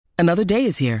Another day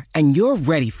is here, and you're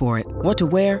ready for it. What to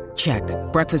wear? Check.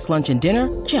 Breakfast, lunch, and dinner?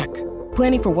 Check.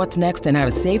 Planning for what's next and how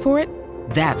to save for it?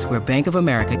 That's where Bank of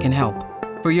America can help.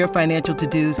 For your financial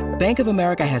to-dos, Bank of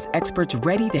America has experts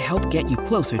ready to help get you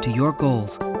closer to your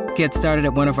goals. Get started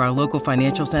at one of our local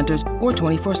financial centers or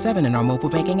 24/7 in our mobile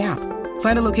banking app.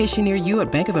 Find a location near you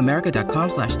at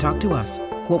bankofamerica.com/talktous.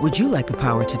 What would you like the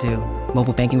power to do?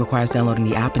 Mobile banking requires downloading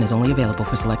the app and is only available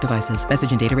for select devices.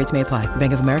 Message and data rates may apply.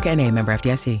 Bank of America N.A., member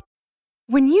FDIC.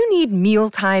 When you need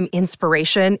mealtime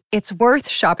inspiration, it's worth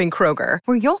shopping Kroger,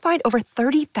 where you'll find over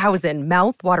 30,000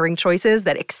 mouth-watering choices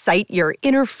that excite your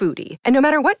inner foodie. And no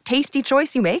matter what tasty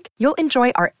choice you make, you'll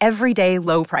enjoy our everyday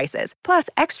low prices, plus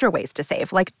extra ways to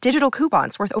save, like digital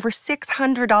coupons worth over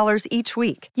 $600 each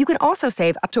week. You can also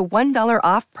save up to $1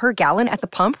 off per gallon at the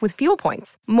pump with fuel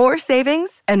points. More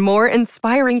savings and more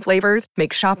inspiring flavors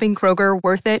make shopping Kroger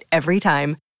worth it every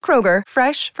time. Kroger,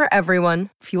 fresh for everyone.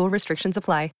 Fuel restrictions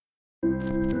apply. Get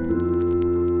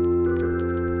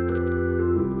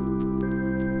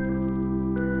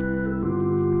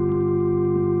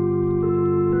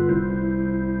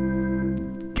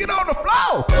on the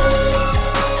floor!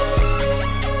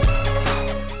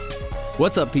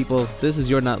 What's up, people? This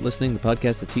is You're Not Listening, the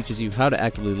podcast that teaches you how to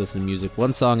actively listen to music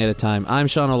one song at a time. I'm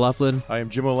Sean O'Loughlin. I am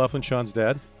Jim O'Loughlin, Sean's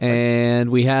dad. And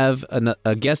we have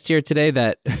a guest here today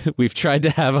that we've tried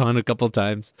to have on a couple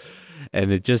times,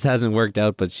 and it just hasn't worked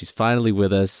out, but she's finally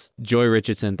with us. Joy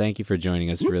Richardson, thank you for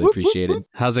joining us. Really appreciate it.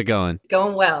 How's it going? It's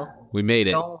going well. We made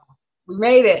it. We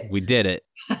made it. We did it.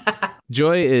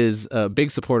 Joy is a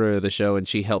big supporter of the show, and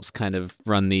she helps kind of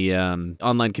run the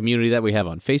online community that we have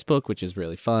on Facebook, which is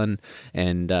really fun.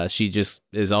 And she just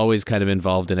is always kind of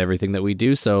involved in everything that we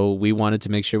do. So we wanted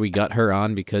to make sure we got her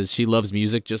on because she loves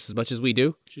music just as much as we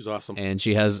do. She's awesome. And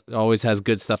she always has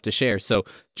good stuff to share. So,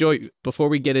 Joy, before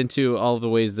we get into all the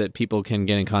ways that people can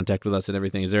get in contact with us and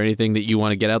everything, is there anything that you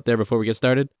want to get out there before we get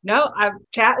started? No, I've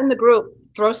chat in the group.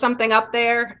 Throw something up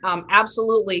there.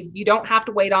 Absolutely. You don't have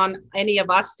to wait on any of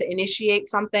us to initiate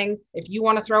something. If you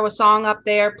want to throw a song up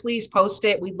there, please post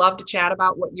it. We'd love to chat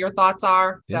about what your thoughts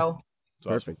are. Yeah. So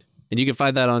perfect. And you can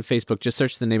find that on Facebook. Just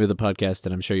search the name of the podcast,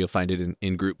 and I'm sure you'll find it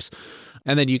in groups.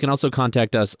 And then you can also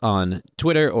contact us on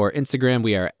Twitter or Instagram.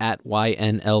 We are at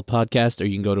YNL Podcast, or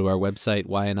you can go to our website,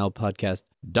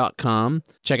 ynlpodcast.com.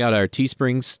 Check out our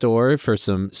Teespring store for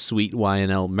some sweet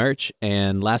YNL merch.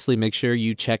 And lastly, make sure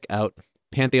you check out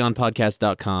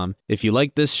pantheonpodcast.com. If you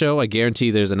like this show, I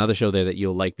guarantee there's another show there that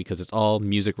you'll like because it's all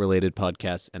music-related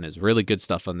podcasts, and there's really good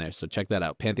stuff on there. So check that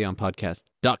out,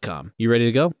 pantheonpodcast.com. You ready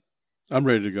to go? I'm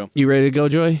ready to go. You ready to go,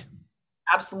 Joy?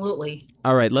 Absolutely.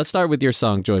 All right, let's start with your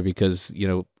song, Joy, because, you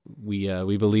know, we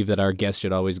believe that our guest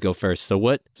should always go first. So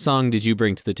what song did you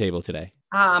bring to the table today?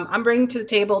 I'm bringing to the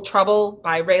table Trouble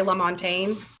by Ray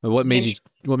LaMontagne. What made you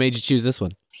choose this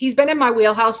one? He's been in my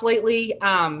wheelhouse lately.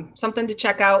 Something to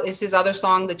check out is his other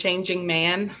song, The Changing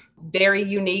Man. Very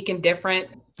unique and different.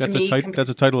 That's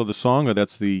the title of the song, or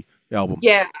that's the album?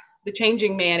 Yeah, The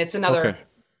Changing Man. It's another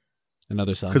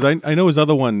song. Because I know his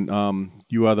other one,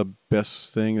 You Are the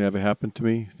Best Thing That Ever Happened to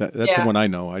Me. That's the one I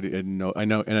know. I didn't know. I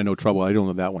know, and I know Trouble. I don't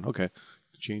know that one. Okay.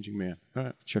 Changing Man. All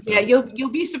right, check that out.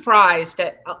 You'll be surprised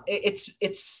that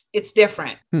it's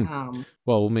different. Well,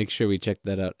 we'll make sure we check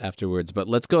that out afterwards. But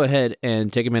let's go ahead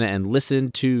and take a minute and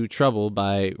listen to Trouble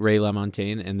by Ray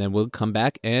LaMontagne, and then we'll come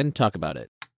back and talk about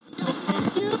it.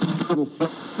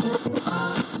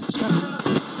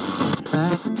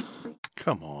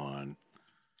 Come on.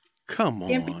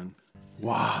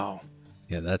 Wow.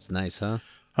 Yeah, that's nice, huh?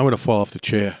 I'm going to fall off the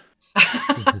chair.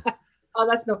 Oh,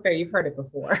 that's no fair. You've heard it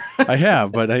before. I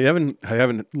have, but I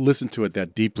haven't listened to it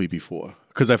that deeply before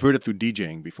because I've heard it through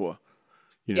DJing before.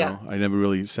 You know, I never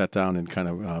really sat down and kind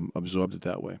of absorbed it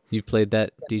that way. You've played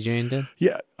that DJing, Dan?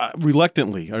 Yeah,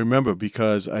 reluctantly. I remember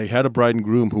because I had a bride and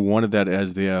groom who wanted that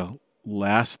as their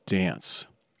last dance.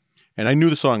 And I knew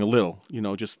the song a little, you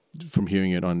know, just from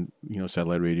hearing it on, you know,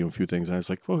 satellite radio and a few things. And I was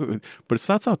like, well, but it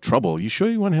starts out Trouble. You sure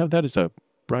you want to have that as a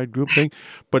bride group thing?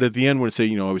 But at the end, when it said,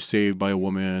 you know, I was saved by a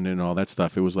woman and all that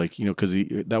stuff, it was like, you know, because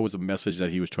that was a message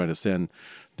that he was trying to send,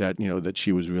 that, you know, that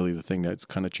she was really the thing that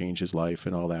kind of changed his life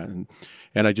and all that. And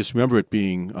I just remember it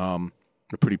being a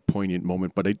pretty poignant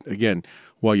moment. But again,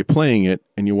 while you're playing it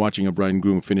and you're watching a bride and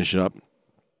groom finish up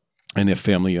and their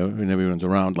family and everyone's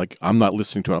around, like, I'm not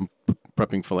listening to it. I'm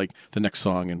prepping for like the next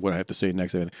song and what I have to say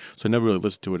next. So I never really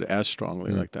listened to it as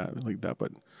strongly like that.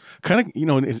 But kind of, you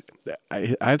know,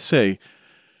 I have to say,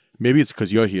 maybe it's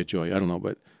because you're here, Joy. I don't know,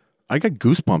 but I got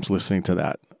goosebumps listening to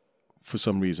that for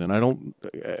some reason. I don't.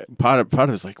 Part of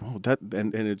it's like, oh, that,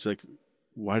 and it's like,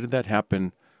 why did that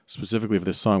happen specifically for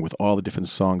this song with all the different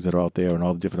songs that are out there and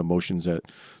all the different emotions that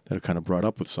are kind of brought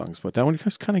up with songs. But that one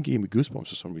just kind of gave me goosebumps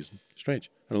for some reason.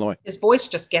 Strange. I don't know why. His voice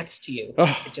just gets to you.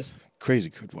 It just Crazy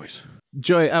good voice.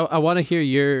 Joy, I want to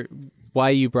hear why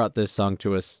you brought this song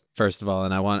to us first of all,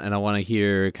 and I want to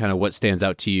hear kind of what stands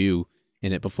out to you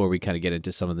in it before we kind of get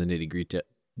into some of the nitty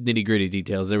gritty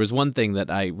details. There was one thing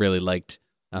that I really liked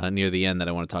near the end that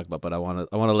I want to talk about, but I want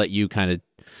to let you kind of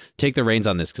take the reins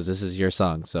on this because this is your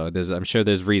song. So I'm sure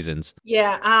there's reasons.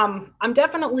 Yeah, I'm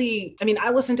definitely. I mean,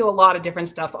 I listen to a lot of different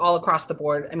stuff all across the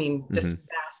board. I mean, just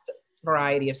vast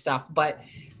variety of stuff. But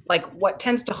like, what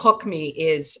tends to hook me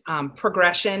is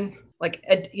progression. Like,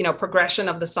 progression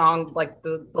of the song, like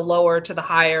the lower to the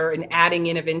higher, and adding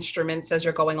in of instruments as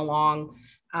you're going along.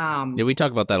 Yeah, we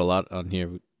talk about that a lot on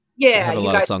here. Yeah, we have a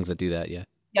lot of songs that do that. Yeah.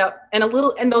 Yep, and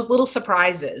those little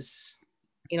surprises,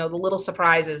 the little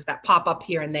surprises that pop up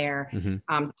here and there,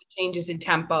 changes in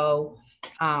tempo,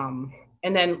 and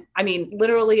then I mean,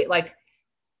 literally, like,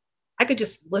 I could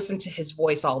just listen to his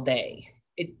voice all day.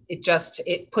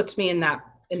 It puts me in that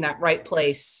right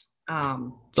place.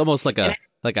 It's almost like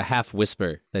a half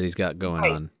whisper that he's got going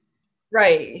on.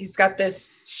 Right, he's got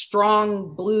this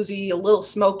strong bluesy, a little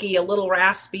smoky, a little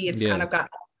raspy. It's kind of got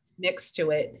mix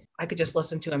to it. I could just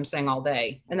listen to him sing all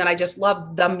day. And then I just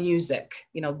love the music,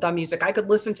 the music. I could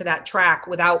listen to that track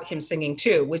without him singing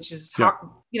too, which is,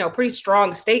 pretty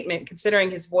strong statement considering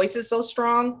his voice is so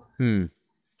strong.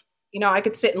 I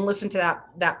could sit and listen to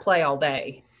that play all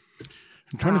day.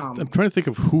 I'm trying to think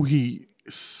of who he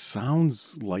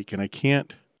sounds like, and I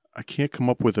can't come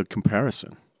up with a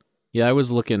comparison. Yeah, I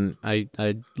was looking, I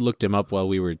looked him up while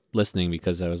we were listening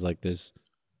because I was like,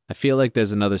 I feel like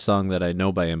there's another song that I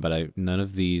know by him, but none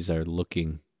of these are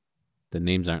the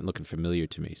names aren't looking familiar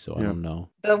to me, so I don't know.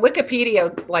 The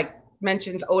Wikipedia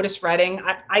mentions Otis Redding.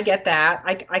 I get that.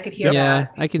 I could hear that. Yeah,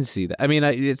 I can see that. I mean,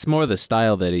 it's more the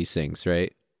style that he sings,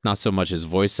 right? Not so much his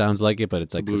voice sounds like it, but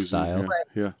it's like the style.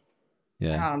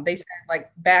 Yeah. They said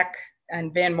like Beck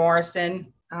and Van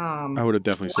Morrison. I would have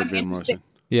definitely said Van Morrison.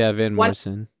 Yeah, Van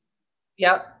Morrison.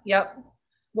 Yep.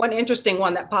 One interesting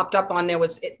one that popped up on there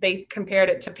was they compared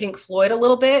it to Pink Floyd a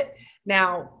little bit.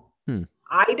 Now,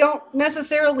 I don't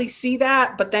necessarily see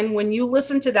that, but then when you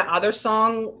listen to the other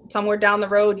song somewhere down the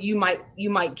road, you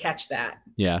might catch that.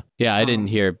 Yeah. I didn't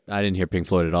hear Pink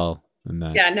Floyd at all in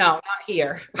that. Yeah, no, not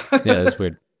here. Yeah, that's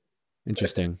weird.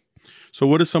 Interesting. So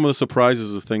what are some of the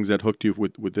surprises of things that hooked you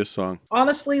with this song?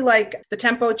 Honestly, like the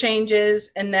tempo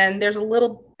changes, and then there's a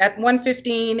little at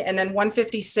 115 and then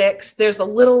 156, there's a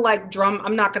little like drum.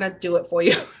 I'm not going to do it for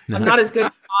you. I'm not as good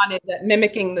on it at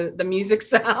mimicking the music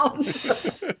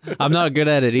sounds. I'm not good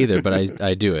at it either, but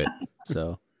I do it.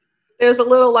 So there's a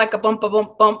little like a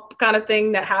bump kind of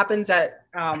thing that happens at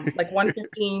like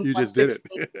 115. You just did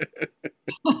it.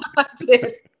 I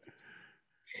did.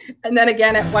 And then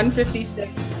again at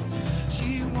 156.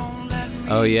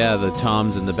 Oh yeah, the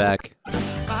toms in the back.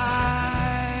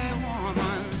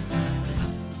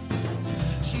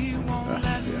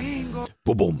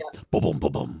 Boom, boom, boom, boom,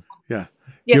 boom, boom. Yeah.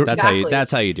 That's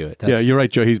how you do it. Yeah, you're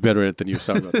right, Joe. He's better at it than you.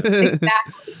 Sorry about that.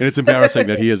 Exactly. And it's embarrassing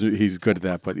that he's good at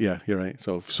that. But yeah, you're right.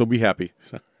 So be happy.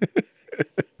 So.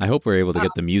 I hope we're able to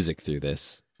get the music through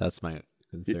this. That's my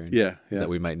concern. Yeah. Is that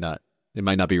it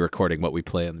might not be recording what we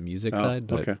play on the music side,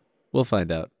 but we'll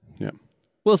find out. Yeah.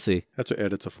 We'll see. That's what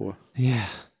edits are for. Yeah.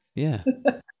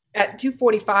 At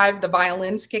 2:45, the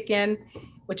violins kick in,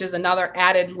 which is another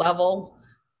added level.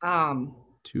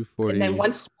 2:40. And then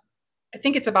I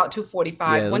think it's about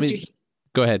 2:45. Yeah,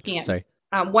 go ahead. Sorry.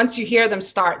 Once you hear them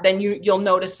start, then you'll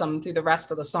notice them through the rest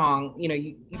of the song.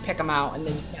 You pick them out, and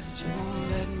then you get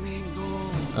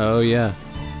Oh yeah.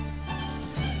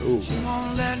 Ooh.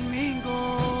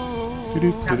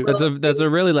 That's a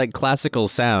really like classical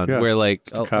sound where like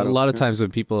a lot of times when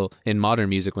people in modern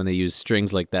music, when they use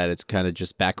strings like that, it's kind of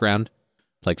just background,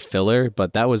 like filler.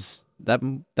 But that's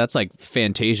like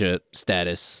Fantasia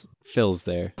status fills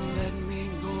there.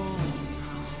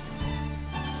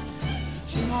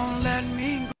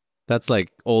 That's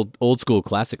like old school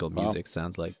classical music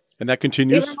sounds like. And that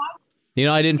continues?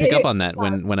 I didn't pick up on that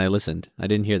when I listened. I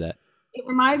didn't hear that. It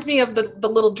reminds me of the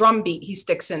little drum beat he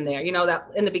sticks in there,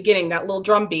 that in the beginning, that little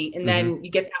drum beat. And then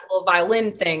you get that little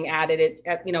violin thing added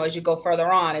as you go further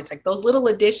on. It's like those little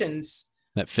additions.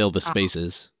 That fill the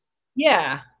spaces.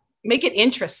 Yeah. Make it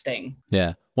interesting.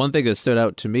 Yeah. One thing that stood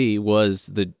out to me was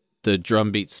the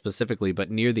drum beat specifically, but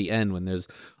near the end when there's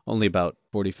only about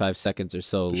 45 seconds or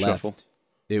so left, shuffle.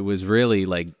 It was really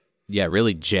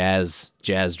really jazz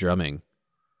drumming.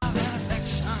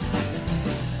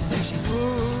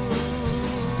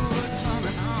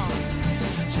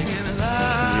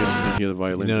 You hear the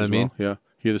violins You know what I mean? Yeah.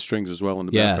 hear the strings as well in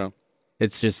the Yeah. background.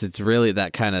 It's really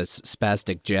that kind of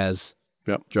spastic jazz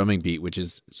Yep. drumming beat, which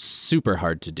is super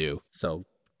hard to do. So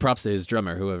props to his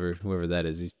drummer, whoever that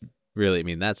is. He's really, I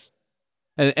mean, that's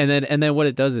and then what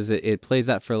it does is it plays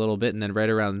that for a little bit, and then right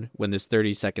around when there's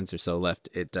 30 seconds or so left,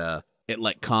 it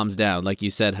like calms down, like you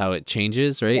said, how it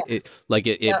changes, right? Yeah.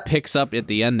 It picks up at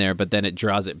the end there, but then it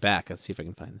draws it back. Let's see if I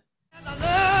can find it.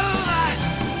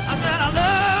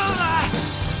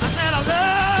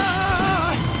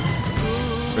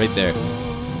 Right there.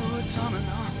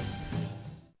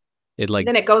 It like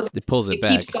Then it goes. it pulls it It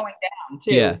back. keeps going down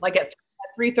too. Yeah. Like at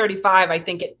 3:35, I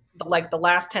think the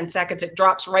last 10 seconds, it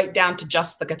drops right down to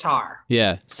just the guitar.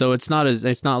 Yeah, so it's not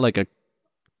like a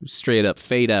straight up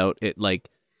fade out. It like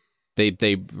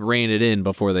they rein it in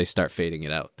before they start fading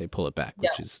it out. They pull it back,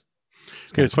 which is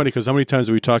Okay, it's funny because how many times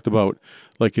have we talked about,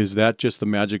 like, is that just the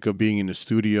magic of being in the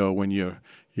studio when you're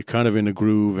kind of in a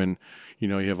groove, and you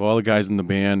have all the guys in the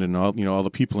band and all the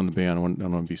people in the band. I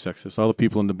don't want to be sexist. All the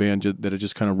people in the band that are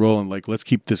just kind of rolling, like, let's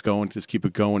keep this going, just keep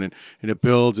it going, and it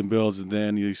builds and builds, and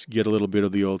then you get a little bit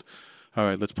of the old, all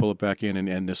right, let's pull it back in and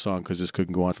end this song because this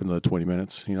couldn't go on for another 20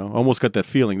 minutes. Almost got that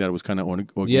feeling that it was kind of organic.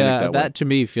 yeah. that way. To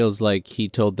me feels like he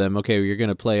told them, okay, you're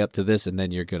gonna play up to this, and then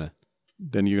you're gonna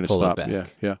pull it stop.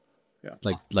 back. Yeah.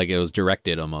 like it was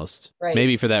directed almost. Right.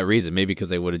 Maybe for that reason. Maybe because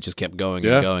they would have just kept going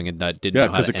Yeah. and going and didn't Yeah,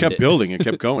 know how because to it kept end building. It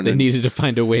kept going. They and, needed to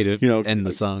find a way to end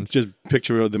the song. Just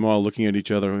picture them all looking at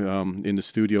each other in the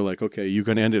studio, like, okay, you're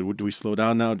going to end it. Do we slow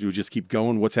down now? Do we just keep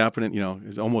going? What's happening?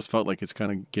 It almost felt like it's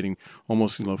kind of getting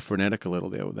almost frenetic a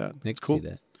little there with that. I It's can cool. see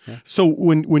that. Yeah. So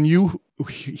when you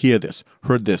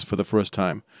heard this for the first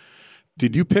time,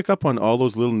 did you pick up on all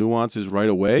those little nuances right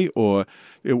away, or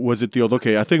was it the old,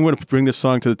 okay, I think I'm going to bring this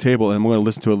song to the table and I'm going to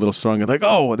listen to a little song, and like,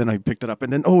 oh, and then I picked it up,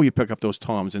 and then, oh, you pick up those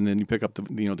toms, and then you pick up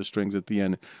the strings at the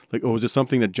end. Like, or was it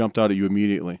something that jumped out at you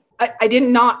immediately? I did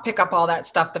not pick up all that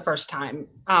stuff the first time.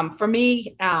 For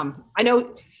me, I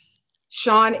know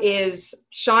Sean,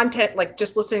 like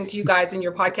just listening to you guys in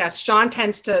your podcast, Sean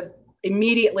tends to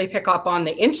immediately pick up on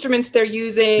the instruments they're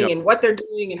using. Yep. And what they're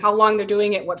doing and how long they're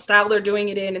doing it, what style they're doing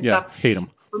it in and Yeah, stuff. hate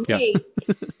them.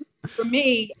 For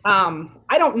me,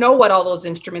 I don't know what all those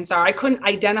instruments are. I couldn't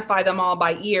identify them all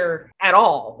by ear at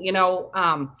all,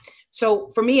 so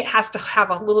for me, it has to have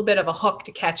a little bit of a hook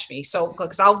to catch me. So,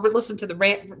 because I'll listen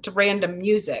to random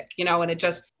music, and it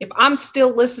just, if I'm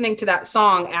still listening to that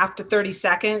song after 30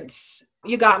 seconds,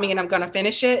 you got me and I'm going to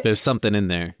finish it. There's something in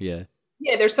there. Yeah.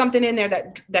 Yeah, there's something in there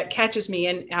that catches me.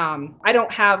 And I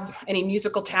don't have any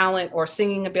musical talent or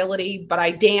singing ability, but I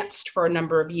danced for a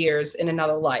number of years in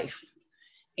another life.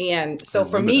 And so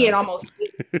for me, it almost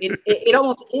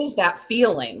is that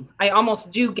feeling. I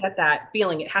almost do get that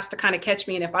feeling. It has to kind of catch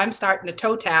me. And if I'm starting to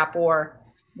toe tap or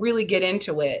really get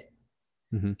into it,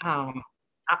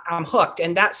 I'm hooked.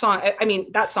 And that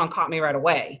song caught me right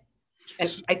away.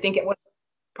 And I think it was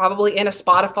probably in a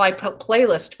Spotify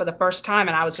playlist for the first time.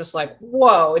 And I was just like,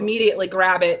 whoa, immediately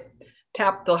grab it,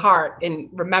 tap the heart and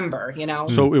remember,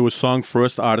 So it was song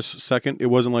first, artist second. It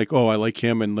wasn't like, oh, I like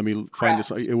him and let me find this.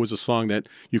 Correct. It was a song that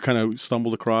you kind of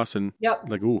stumbled across and Yep.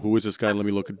 like, ooh, who is this guy? Let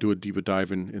me do a deeper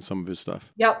dive in some of his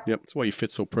stuff. Yep. That's why you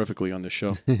fit so perfectly on this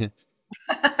show.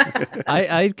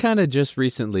 I kind of just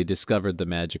recently discovered the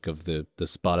magic of the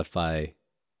Spotify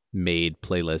made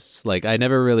playlists. Like, I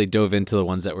never really dove into the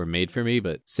ones that were made for me,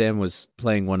 but Sam was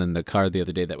playing one in the car the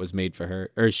other day that was made for her,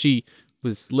 or she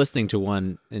was listening to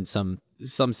one in some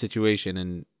situation,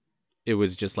 and it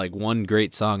was just like one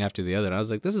great song after the other. And I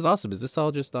was like, this is awesome. Is this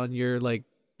all just on your like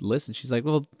list? And she's like,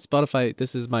 well, Spotify,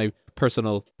 this is my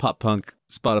personal pop punk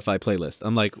Spotify playlist.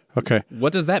 I'm like, Okay.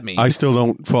 what does that mean? I still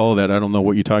don't follow that. I don't know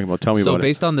what you're talking about. Tell me So about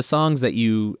based on the songs that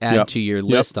you add Yep. to your Yep.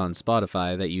 list on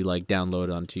Spotify that you like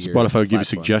download onto it. your Spotify would give you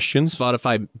platform, suggestions.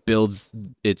 Spotify builds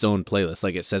its own playlist.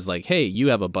 Like, it says like, hey, you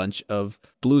have a bunch of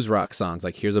blues rock songs.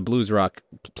 Like, here's a blues rock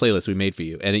playlist we made for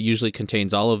you. And it usually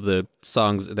contains all of the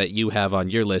songs that you have on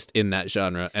your list in that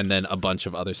genre, and then a bunch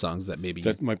of other songs that maybe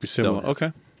That you might be similar. don't have.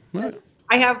 Okay. All right.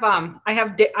 I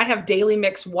have daily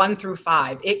mix 1 through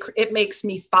 5. It makes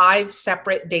me 5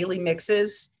 separate daily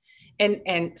mixes,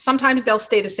 and sometimes they'll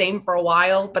stay the same for a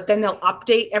while, but then they'll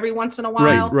update every once in a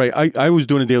while. Right. I was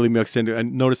doing a daily mix, and I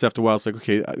noticed after a while, it's like,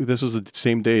 okay, this is the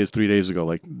same day as 3 days ago.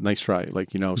 Like, nice try. Like,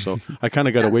 so I kind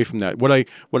of got away from that. What I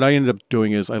ended up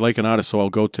doing is I like an artist, so I'll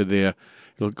go to their.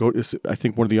 I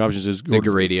think one of the options is go Bigger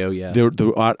to radio, yeah.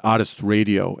 the artist's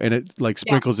radio, and it like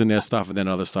sprinkles in their stuff and then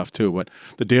other stuff too. But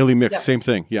the daily mix, Yep. same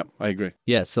thing. Yep, I agree.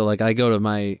 Yeah, so like I go to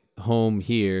my home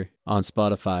here on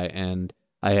Spotify, and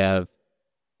I have,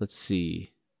 let's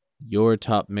see, your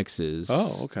top mixes.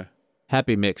 Oh, okay.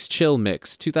 Happy Mix, Chill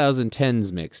Mix,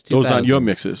 2010s Mix. Those aren't 2000s, your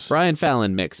mixes. Brian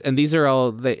Fallon Mix. And these are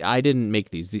all, I didn't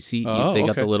make these. They got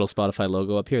okay. the little Spotify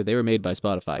logo up here. They were made by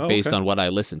Spotify based okay. on what I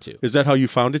listened to. Is that how you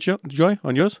found it, Joy,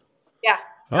 on yours? Yeah,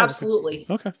 Oh, absolutely.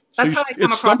 Okay. That's how I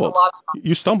come across a lot of songs.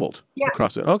 You stumbled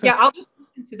across it. Okay. Yeah, I'll just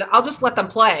listen to I'll just let them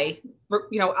play.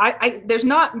 You know, I there's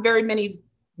not very many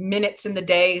minutes in the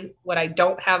day when I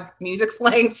don't have music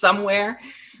playing somewhere.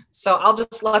 So I'll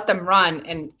just let them run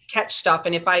and catch stuff.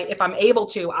 And if I'm able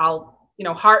to, I'll,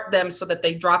 heart them so that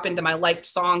they drop into my liked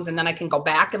songs, and then I can go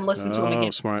back and listen to them again.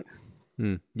 Oh, smart.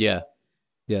 Yeah.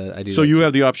 Yeah, I do. So you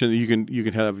have the option that you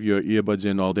can have your earbuds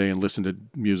in all day and listen to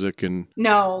music and.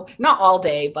 No, not all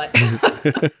day, but.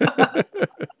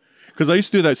 Because I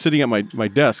used to do that sitting at my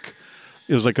desk.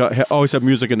 It was like I always have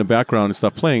music in the background and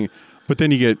stuff playing. But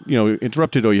then you get,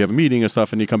 interrupted, or you have a meeting and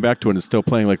stuff, and you come back to it and it's still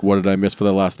playing, like, what did I miss for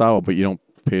the last hour? But you don't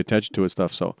pay attention to it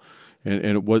stuff. So,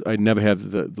 I never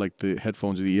have the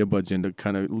headphones or the earbuds in to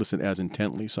kind of listen as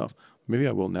intently. So maybe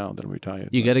I will now that I'm retired.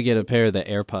 You got to get a pair of the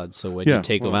AirPods so when you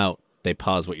take them out, they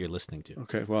pause what you're listening to.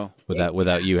 Okay, well.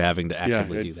 Without you having to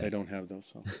actively do that. I don't have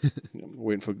those. So I'm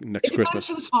waiting for next It Christmas.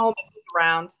 depends who's home and who's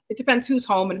around. It depends who's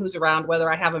home and who's around,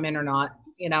 whether I have them in or not,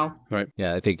 Right.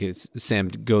 Yeah, I think Sam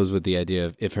goes with the idea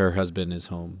of if her husband is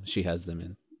home, she has them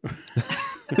in.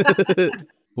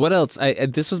 What else?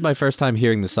 This was my first time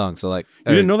hearing the song, so like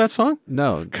You didn't know that song?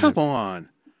 No. Come on.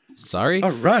 Sorry?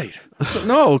 All right.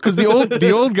 No, because the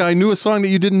old guy knew a song that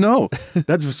you didn't know.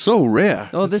 That's so rare.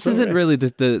 Oh, this isn't really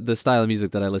the style of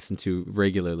music that I listen to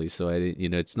regularly, so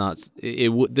it's not.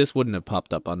 This wouldn't have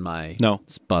popped up on my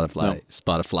Spotify. No.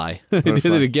 Spotify. I did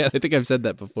it again. I think I've said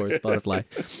that before. Spotify.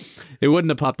 It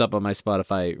wouldn't have popped up on my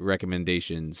Spotify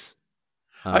recommendations.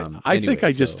 I think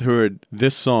I just heard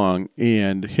this song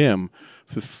and him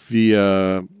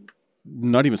via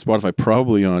not even Spotify,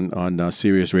 probably on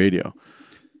Sirius Radio.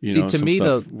 See, to me,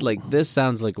 though, like this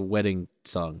sounds like a wedding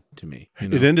song to me.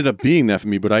 It ended up being that for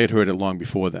me, but I had heard it long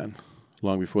before then.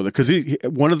 Because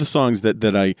one of the songs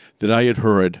that I had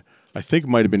heard, I think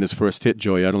might have been his first hit,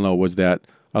 Joey. I don't know, was that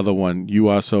other one? You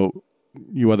are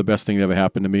the best thing that ever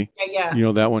happened to me. Yeah. You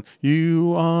know that one?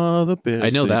 You are the best. I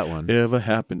know thing that one. Ever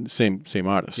happened. Same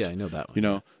artist. Yeah, I know that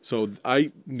one. So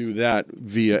I knew that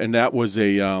and that was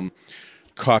a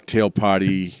cocktail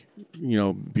party.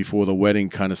 Before the wedding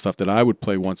kind of stuff that I would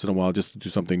play once in a while just to do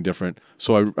something different.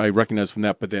 So I recognized from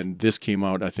that, but then this came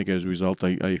out, I think as a result,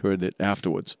 I heard it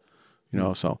afterwards,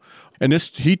 so. And this,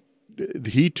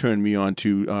 he turned me on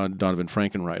to Donovan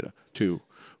Frankenreiter too,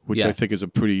 which I think is a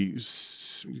pretty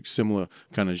similar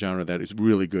kind of genre that is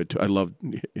really good too. I love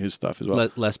his stuff as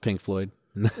well. Less Pink Floyd.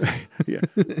 Yeah,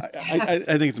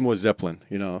 I think it's more Zeppelin,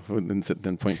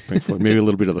 than Pink Floyd. Maybe a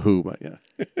little bit of the Who, but yeah.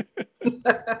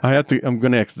 I'm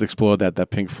going to explore that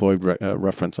Pink Floyd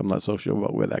reference. I'm not so sure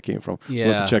about where that came from. Yeah,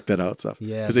 we'll have to check that out stuff.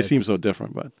 Yeah, because they seem so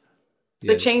different. But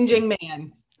The Changing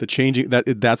Man. The changing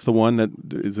that's the one that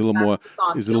is a little more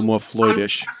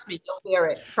Floydish. Trust me, you'll hear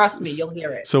it. Trust me, you'll hear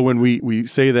it. So when we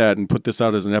say that and put this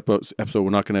out as an episode,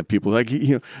 we're not going to have people like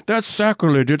that's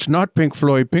sacrilege. It's not Pink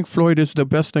Floyd. Pink Floyd is the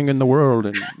best thing in the world.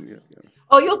 And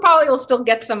Oh, you'll probably still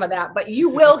get some of that, but you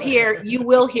will hear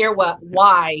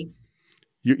why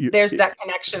there's that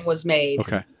connection was made.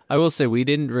 Okay. I will say we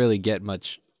didn't really get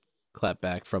much clap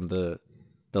back from the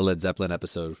Led Zeppelin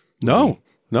episode. No.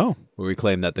 Where we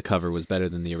claimed that the cover was better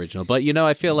than the original. But,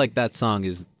 I feel like that song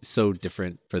is so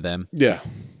different for them. Yeah.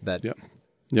 That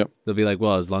Yep. they'll be like,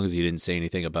 well, as long as you didn't say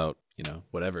anything about,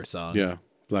 whatever song. Yeah.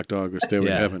 Black Dog or Stairway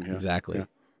to Heaven. Yeah. Exactly.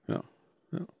 Yeah.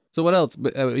 So what else?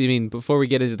 Before we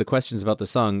get into the questions about the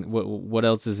song, what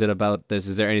else is it about this?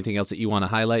 Is there anything else that you want to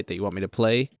highlight that you want me to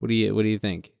play? What do you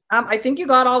think? I think you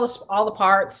got all the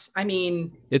parts. I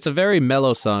mean, it's a very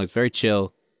mellow song. It's very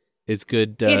chill. It's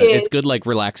good. It's good, like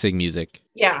relaxing music.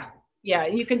 Yeah.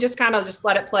 You can just kind of just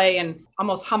let it play and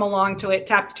almost hum along to it,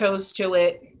 tap your toes to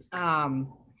it. And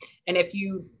if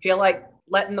you feel like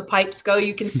letting the pipes go,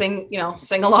 you can sing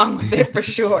along with it for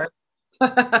sure.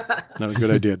 Not a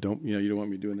good idea. You don't want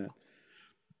me doing that.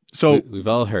 So we've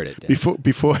all heard it. Dan.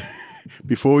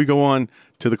 Before we go on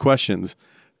to the questions,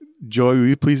 Joy, will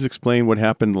you please explain what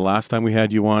happened the last time we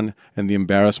had you on and the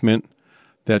embarrassment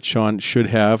that Sean should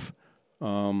have?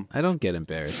 I don't get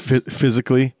embarrassed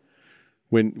physically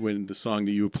when the song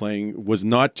that you were playing was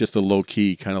not just a low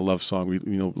key kind of love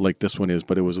song, like this one is,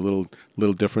 but it was a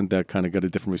little different. That kind of got a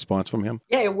different response from him.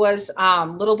 Yeah, it was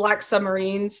Little Black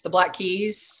Submarines, the Black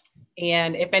Keys.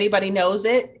 And if anybody knows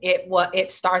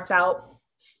it starts out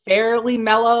fairly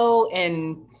mellow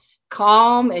and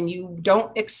calm, and you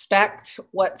don't expect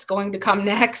what's going to come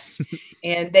next.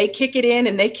 And they kick it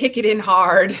in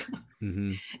hard.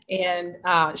 Mm-hmm.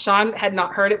 And Sean had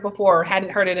not heard it before, or hadn't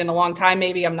heard it in a long time.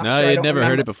 Maybe I'm not No, sure. I'd never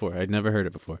heard it before. I'd never heard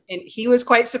it before. And he was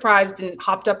quite surprised and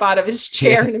hopped up out of his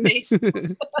chair in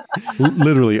amazement.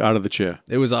 Literally out of the chair.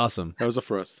 It was awesome. That was the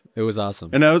first. It was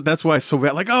awesome. And that's why it's so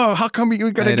bad. Like, oh, how come we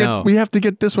have to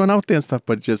get this one out there and stuff?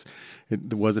 But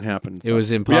it wasn't happening. It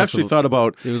was impossible. We actually thought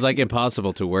about. It was like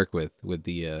impossible to work with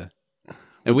the.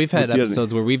 And we've had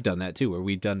episodes where we've done that too, where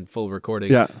we've done full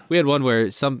recording. Yeah. We had one where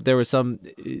there was some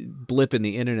blip in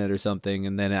the internet or something,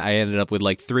 and then I ended up with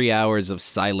like 3 hours of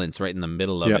silence right in the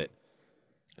middle of it.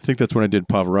 I think that's when I did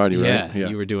Pavarotti, right? Yeah,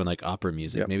 you were doing like opera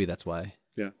music. Yep. Maybe that's why.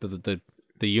 Yeah. The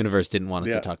universe didn't want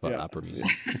us to talk about opera music.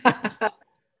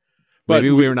 But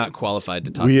maybe we were not qualified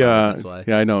to talk about it, that's why.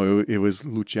 Yeah, I know. It was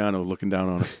Luciano looking down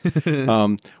on us.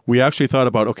 We actually thought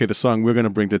about, okay, the song we're going to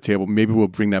bring to the table, maybe we'll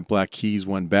bring that Black Keys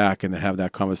one back and have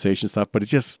that conversation stuff, but it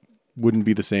just wouldn't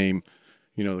be the same,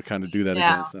 to kind of do that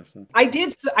again and stuff. So. I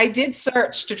did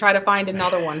search to try to find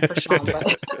another one for Sean.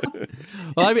 But.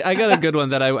 Well, I got a good one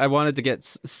that I wanted to get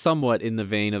somewhat in the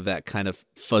vein of that kind of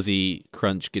fuzzy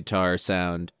crunch guitar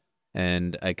sound,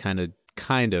 and I kind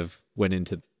of went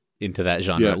into that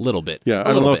genre a little bit. Yeah,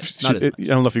 I don't know if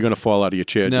you're going to fall out of your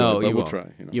chair. No, Joe, you we'll won't. Try.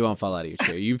 You won't fall out of your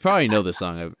chair. You probably know the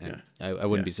song. I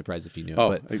wouldn't be surprised if you knew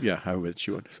it. But, yeah, I would.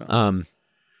 You would. So.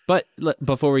 But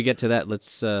before we get to that,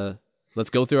 let's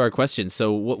go through our questions.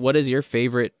 So, what is your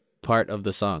favorite part of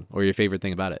the song, or your favorite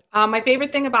thing about it? My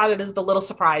favorite thing about it is the little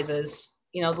surprises.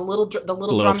 The little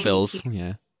drum fills.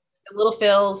 The little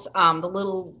fills.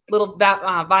 The little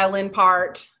violin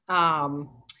part.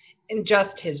 And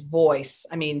just his voice.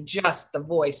 I mean, just the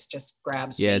voice just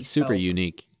grabs me. Yeah, it's super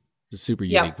unique. It's a super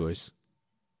unique voice.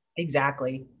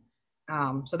 Exactly.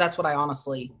 So that's what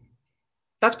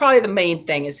that's probably the main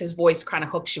thing, is his voice kind of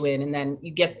hooks you in. And then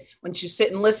once you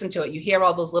sit and listen to it, you hear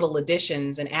all those little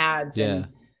additions and adds. Yeah. And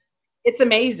it's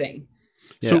amazing.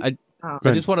 Yeah. So,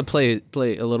 I just want to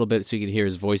play a little bit so you can hear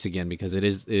his voice again, because it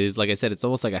is like I said, it's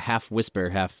almost like a half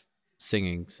whisper, half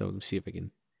singing. So let me see if I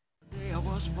can. I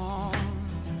was born.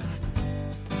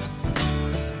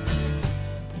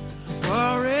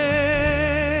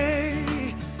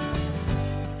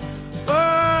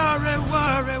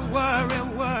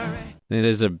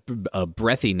 There's a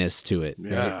breathiness to it,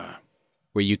 right?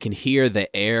 Where you can hear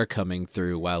the air coming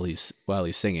through while he's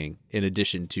singing, in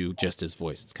addition to just his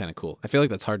voice. It's kind of cool. I feel like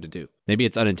that's hard to do. Maybe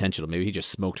it's unintentional. Maybe he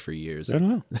just smoked for years. I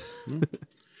don't know.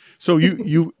 So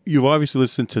you've obviously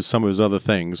listened to some of his other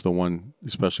things. The one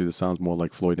especially that sounds more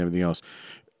like Floyd and everything else.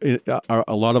 Are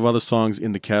a lot of other songs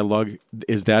in the catalog,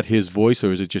 is that his voice,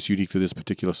 or is it just unique to this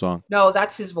particular song? No,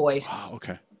 that's his voice. Oh,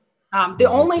 okay. The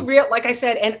only real, like I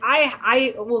said, and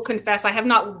I will confess, I have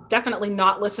definitely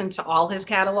not listened to all his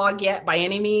catalog yet by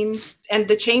any means. And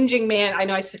The Changing Man, I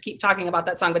know I keep talking about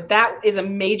that song, but that is a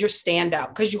major standout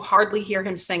because you hardly hear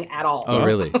him sing at all. Oh,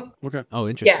 really? Okay. Oh,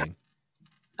 interesting.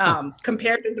 Yeah.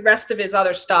 Compared to the rest of his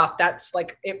other stuff, that's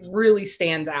like, it really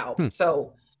stands out.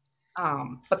 So,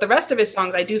 but the rest of his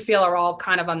songs, I do feel, are all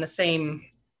kind of on that same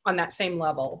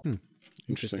level.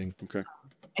 Interesting. Okay.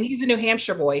 And he's a New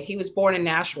Hampshire boy. He was born in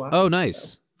Nashua. Oh, nice.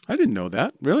 So. I didn't know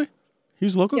that. Really?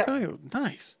 He's a local guy?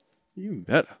 Nice. Even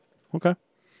better. Okay.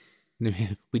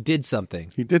 We did something.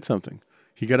 He did something.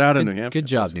 He got out of New Hampshire. Good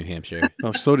job, New Hampshire.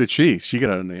 Oh, so did she. She got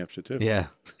out of New Hampshire, too. Yeah.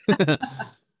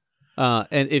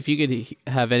 And if you could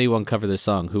have anyone cover this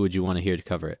song, who would you want to hear to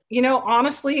cover it?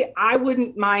 Honestly, I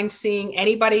wouldn't mind seeing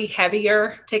anybody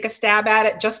heavier take a stab at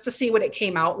it just to see what it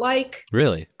came out like.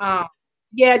 Really?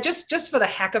 Yeah, just for the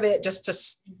heck of it, just to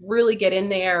really get in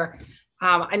there.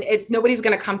 And nobody's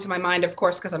going to come to my mind, of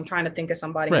course, because I'm trying to think of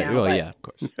somebody right. now. Well, yeah, of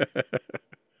course.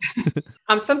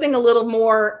 Something a little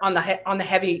more on the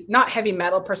heavy, not heavy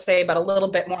metal per se, but a little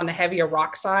bit more on the heavier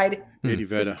rock side. Eddie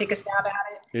Vedder. Just take a stab at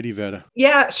it. Eddie Vedder.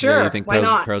 Yeah, sure. Yeah, you think Why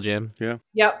not? Pearl Jam? Yeah.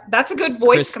 Yep, that's a good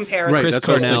voice comparison. Right, Chris that's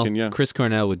what I was Cornell. thinking, yeah. Chris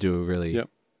Cornell would do a really. Yep.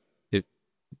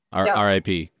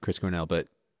 R.I.P. Chris Cornell, but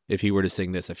if he were to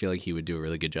sing this, I feel like he would do a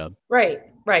really good job. Right.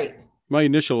 My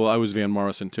initial, I was Van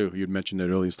Morrison, too. You'd mentioned that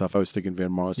earlier stuff. I was thinking Van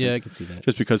Morrison. Yeah, I can see that.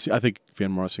 Just because I think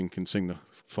Van Morrison can sing the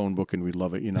phone book and we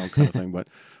love it, kind of thing. But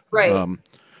Right.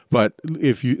 But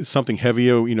if you something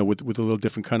heavier, with a little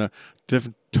different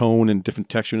tone and different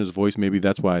texture in his voice, maybe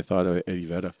that's why I thought of Eddie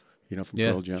Vedder, from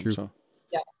Pearl Jam. True. So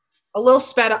A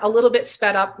little bit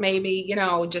sped up, maybe,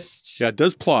 just. yeah, it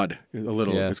does plod a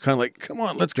little. Yeah. It's kind of like, come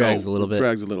on, let's go. Drags a little bit.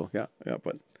 Drags a little, yeah,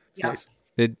 but it's nice.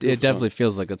 It definitely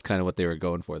feels like that's kind of what they were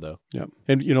going for, though. Yeah,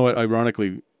 and you know what?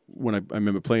 Ironically, when I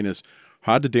remember playing this,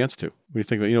 hard to dance to. When you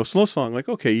think about, slow song, like,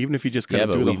 okay, even if you just kind Yeah, of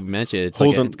but do we the mentioned it's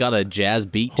holding- got a jazz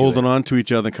beat to holding it. on to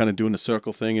each other and kind of doing the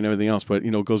circle thing and everything else. But,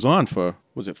 it goes on for,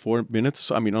 was it 4 minutes?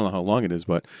 I mean, I don't know how long it is,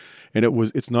 but, and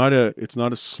it's not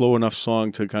a slow enough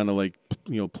song to kind of like,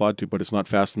 plod to, but it's not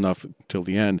fast enough till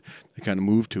the end to kind of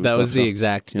move to. and That stuff. was the So,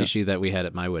 exact yeah. issue that we had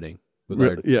at my wedding with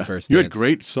our yeah. first You dance. had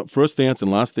great first dance and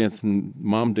last dance and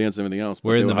mom dance and everything else. but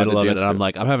We're they in the were hard middle to of it, dance and I'm to.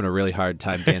 like, I'm having a really hard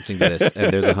time dancing to this,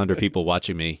 and there's 100 people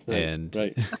watching me, and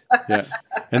Right. Yeah.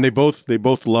 And they both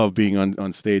love being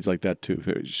on stage like that too.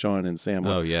 Sean and Sam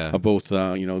Oh, yeah. are both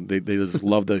they just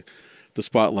love the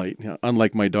spotlight.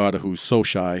 Unlike my daughter who's so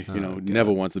shy,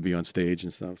 never wants to be on stage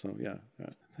and stuff. So yeah.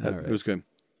 All right. It was good.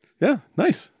 Yeah,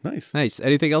 nice. Nice.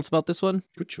 Anything else about this one?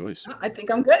 Good choice. I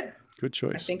think I'm good. Good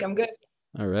choice. I think I'm good.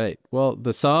 All right. Well,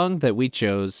 the song that we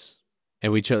chose,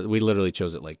 and we literally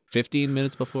chose it like 15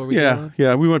 minutes before we got on.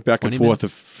 Yeah, we went back and 20 forth.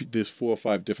 minutes? There's 4 or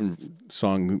 5 different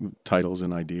song titles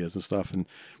and ideas and stuff, and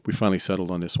we finally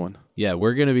settled on this one. Yeah,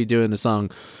 we're going to be doing the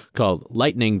song called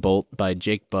Lightning Bolt by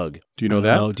Jake Bugg. Do you know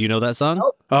that? Do you know that song?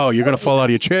 Oh, you're gonna fall out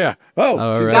of your chair. Oh,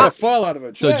 All she's right. gonna fall out of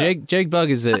her So chair. Jake Bugg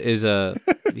is a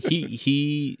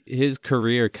his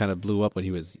career kind of blew up when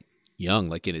he was young,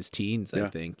 like in his teens, I Yeah.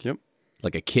 think. Yep.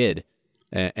 Like a kid.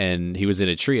 And he was in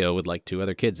a trio with like 2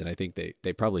 other kids, and I think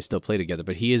they probably still play together.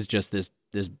 But he is just this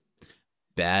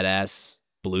badass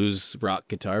blues rock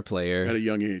guitar player At a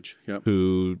young age. Yep.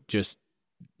 who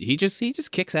he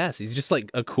just kicks ass. He's just like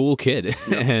a cool kid,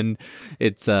 and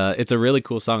it's a really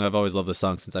cool song. I've always loved the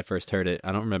song since I first heard it.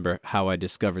 I don't remember how I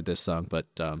discovered this song, but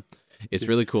it's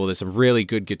really cool. There's some really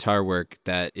good guitar work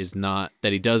that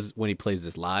he does when he plays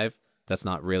this live. That's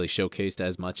not really showcased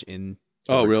as much in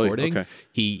the Oh, really? recording. Okay.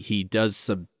 He does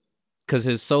some, because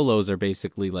his solos are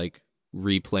basically like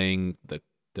replaying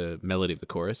the melody of the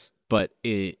chorus, but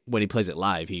when he plays it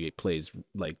live, he plays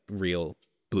like real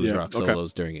blues Yeah, rock okay.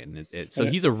 solos during it. And so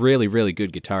he's a really, really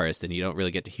good guitarist, and you don't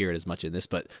really get to hear it as much in this,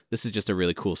 but this is just a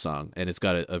really cool song, and it's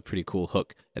got a pretty cool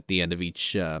hook at the end of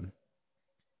each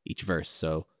verse.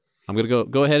 So I'm going to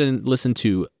go ahead and listen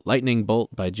to Lightning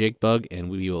Bolt by Jake Bugg, and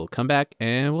we will come back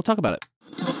and we'll talk about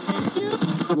it.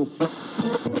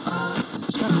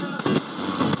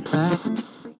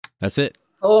 That's it.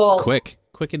 Cool. Quick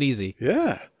and easy.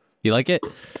 Yeah. You like it?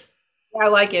 I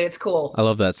like it. It's cool. I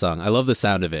love that song. I love the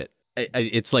sound of it.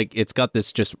 It's like it's got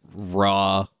this just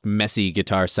raw, messy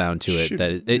guitar sound to it. Shoot.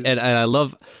 And I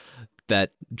love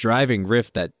that driving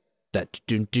riff that that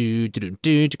he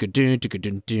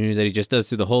just does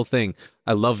through the whole thing.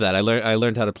 I love that. I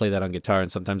learned how to play that on guitar,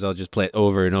 and sometimes I'll just play it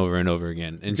over and over and over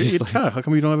again. And Get just your like, guitar. How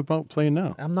come you don't have it about playing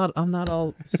now? I'm not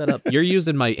all set up. You're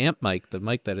using my amp mic, the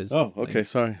mic that is. Oh, okay.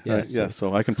 Sorry. Yeah, All right, so-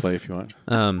 so I can play if you want.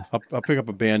 Um. I'll pick up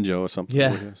a banjo or something. Yeah.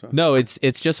 over here, so. No, it's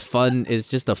just fun. It's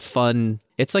just a fun.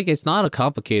 It's like it's not a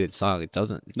complicated song. It's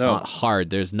No. not hard.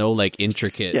 There's no like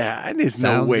intricate. Yeah, and there's no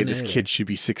sounds way in this it. kid should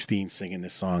be 16 singing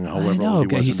this song. However, I know.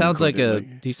 old he was He when sounds like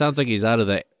recorded he sounds like he's out of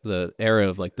the era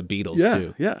of like the Beatles Yeah,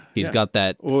 too. yeah, He's yeah. got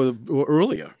that. or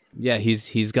earlier. Yeah,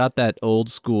 he's got that old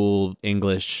school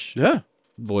English Yeah.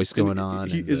 voice going on.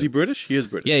 and Is he British? He is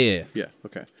British. Yeah. Yeah.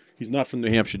 Okay. He's not from New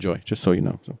Hampshire, Joy. Just so you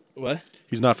know. So. What?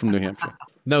 He's not from New Hampshire.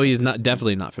 No, he's not.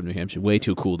 Definitely not from New Hampshire. Way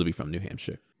too cool to be from New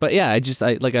Hampshire. But yeah,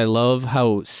 I love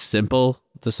how simple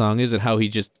the song is and how he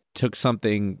just took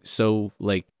something so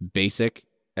like basic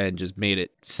and just made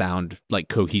it sound like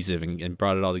cohesive and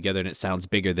brought it all together, and it sounds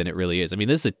bigger than it really is. I mean,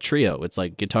 this is a trio. It's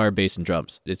like guitar, bass, and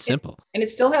drums. It's simple. And it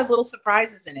still has little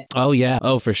surprises in it. Oh yeah.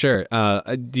 Oh, for sure.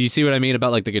 Do you see what I mean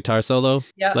about like the guitar solo?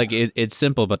 Yeah. Like it's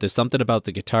simple, but there's something about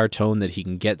the guitar tone that he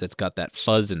can get that's got that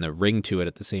fuzz and the ring to it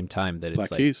at the same time that it's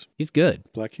Black like Keys. he's good.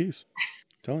 Black Keys.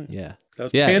 I'm telling you. Yeah. That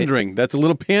was Yeah, pandering. That's a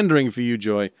little pandering for you,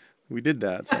 Joy. We did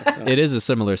that. So, It is a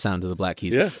similar sound to the Black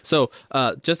Keys. Yeah. So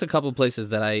just a couple places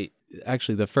that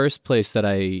the first place that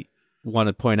I want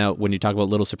to point out when you talk about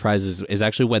little surprises is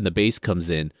actually when the bass comes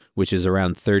in, which is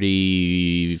around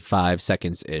 35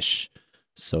 seconds ish.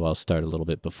 So I'll start a little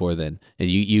bit before then. And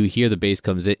you hear the bass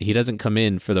comes in. He doesn't come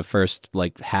in for the first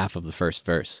like half of the first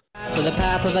verse. To the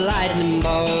path of the lightning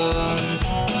bolt.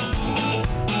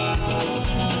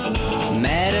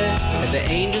 Matter as the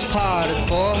angels parted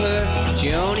for her,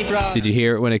 she only brought. Did you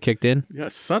hear it when it kicked in? yeah,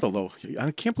 it's subtle though.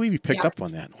 I can't believe you picked Yeah. up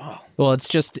on that. Wow. Well, it's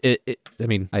just I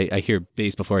mean, I hear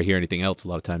bass before I hear anything else a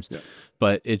lot of times, Yeah.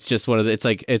 but it's just one of the, it's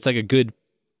like a good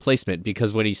placement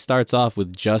because when he starts off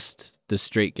with just the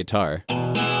straight guitar,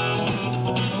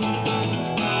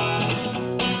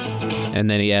 and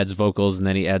then he adds vocals, and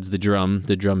then he adds the drum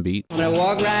beat. I'm gonna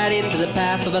walk right into the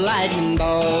path of the lightning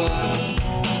bolt.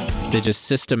 They're just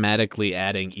systematically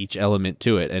adding each element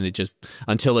to it, and it just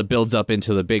until it builds up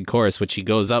into the big chorus, which he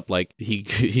goes up like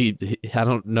he I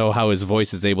don't know how his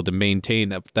voice is able to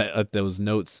maintain those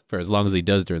notes for as long as he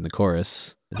does during the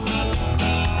chorus.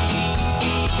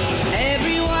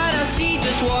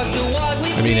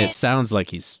 I mean, it sounds like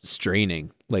he's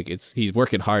straining, like he's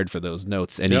working hard for those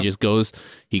notes, and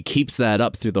he keeps that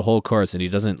up through the whole chorus, and he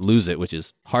doesn't lose it, which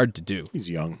is hard to do. He's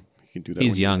young. He can do that.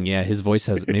 He's young, yeah. His voice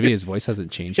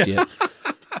hasn't changed yet.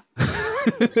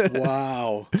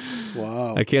 Wow.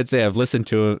 I can't say I've listened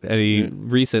to any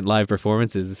recent live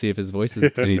performances to see if his voice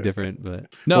is any different, but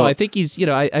no, well, I think he's,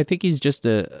 I think he's just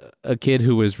a kid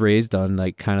who was raised on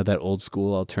like kind of that old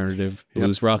school alternative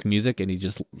blues rock music, and he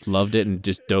just loved it and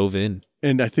just dove in.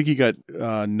 And I think he got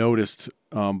noticed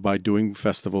by doing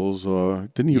festivals, or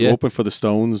didn't he open for the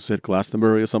Stones at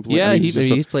Glastonbury or something? Yeah,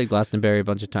 he's played Glastonbury a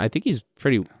bunch of times. I think he's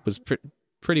pretty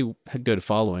good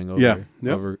following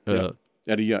over.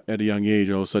 At a young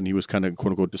age, all of a sudden he was kind of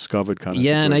quote unquote discovered kind of.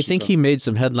 Yeah, and I think he made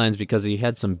some headlines because he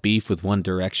had some beef with One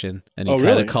Direction, and he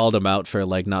kind of called them out for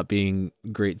like not being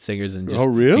great singers and just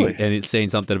and it's saying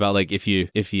something about like if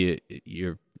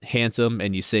you're handsome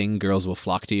and you sing, girls will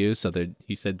flock to you. So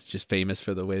he said it's just famous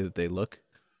for the way that they look.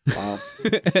 Wow.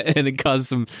 And it caused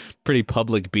some pretty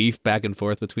public beef back and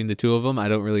forth between the two of them. I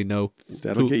don't really know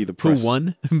that'll get you the press. Who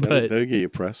won, but that'll get you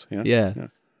press. Yeah.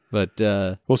 But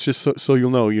well, it's just so you'll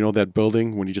know that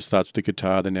building when he just starts with the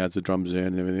guitar, then adds the drums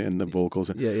in and the vocals.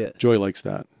 And Joy likes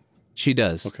that. She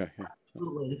does. Okay.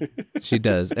 Yeah. She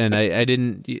does, and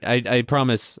I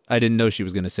promise I didn't know she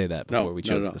was going to say that before we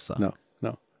chose the song.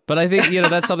 No. But I think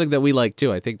that's something that we like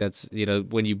too. I think that's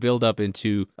when you build up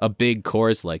into a big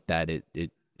chorus like that,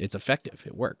 it's effective.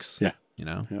 It works. Yeah.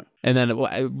 Yeah. And then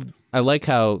I like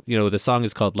how, the song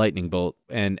is called Lightning Bolt,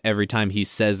 and every time he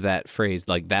says that phrase,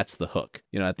 like that's the hook,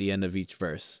 at the end of each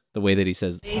verse, the way that he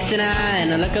says. And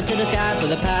I look up to the sky for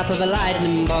the path of a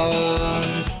lightning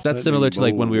bolt. So that's similar to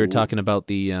like when we were talking about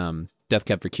the Death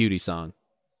Cab for Cutie song,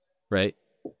 right?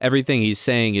 Everything he's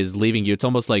saying is leaving you. It's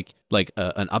almost like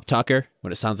an uptalker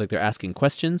when it sounds like they're asking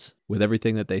questions with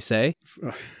everything that they say.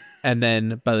 And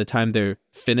then by the time they're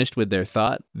finished with their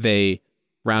thought, they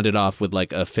round it off with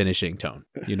like a finishing tone.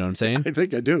 You know what I'm saying? I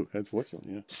think I do.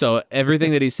 Unfortunately, yeah. So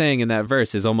everything that he's saying in that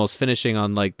verse is almost finishing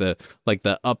on like the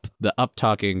up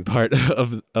talking part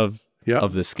of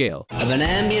the scale. Of an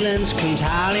ambulance comes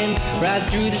howling right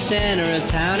through the center of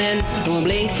town, and no one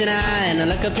blinks an eye, and I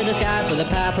look up to the sky for the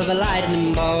path of a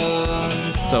lightning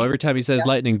bolt. So every time he says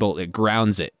lightning bolt, it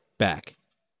grounds it back.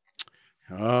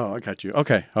 Oh, I got you.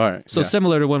 Okay, all right. So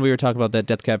similar to when we were talking about that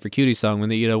Death Cab for Cutie song,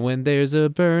 when there's a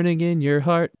burning in your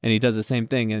heart, and he does the same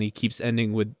thing, and he keeps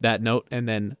ending with that note, and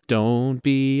then don't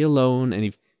be alone, and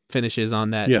he finishes on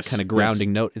that kind of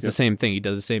grounding note. It's the same thing. He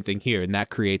does the same thing here, and that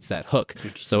creates that hook.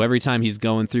 So every time he's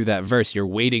going through that verse, you're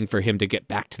waiting for him to get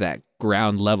back to that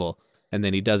ground level, and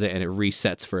then he does it, and it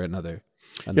resets for another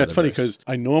it's funny because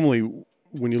I normally,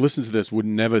 when you listen to this, would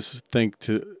never think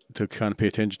to kind of pay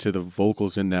attention to the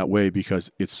vocals in that way because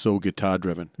it's so guitar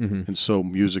driven and so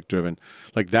music driven.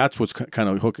 Like that's what's kind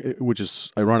of hook, which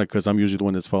is ironic because I'm usually the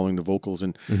one that's following the vocals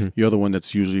and you're the one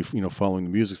that's usually following the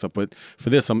music stuff. But for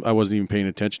this, I wasn't even paying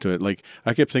attention to it. Like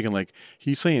I kept thinking like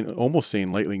he's almost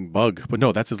saying Lightning Bug, but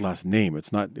no, that's his last name. It's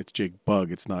Jake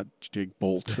Bug. It's not Jake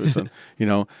Bolt. Or something,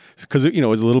 because it's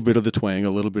a little bit of the twang, a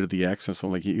little bit of the accent. So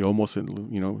like he almost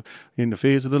in the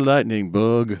face of the lightning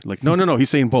bug. Like no, he's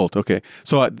saying Bolt. Okay,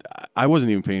 so I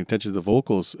wasn't even paying attention to the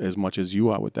vocals as much as you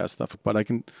are with that stuff, but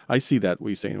I see that what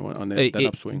you're saying on that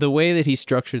upswing. The way that he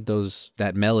structured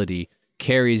that melody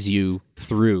carries you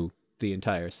through the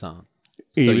entire song.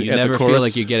 So you never feel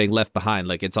like you're getting left behind.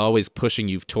 Like it's always pushing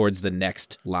you towards the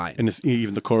next line. And it's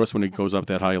even the chorus when it goes up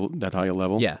that higher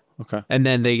level. Yeah. Okay. And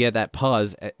then they get that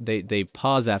pause. They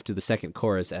pause after the second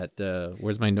chorus at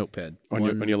where's my notepad?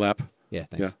 On your lap. Yeah.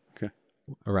 Thanks. Yeah. Okay.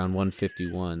 Around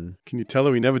 151. Can you tell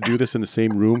her we never do this in the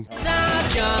same room?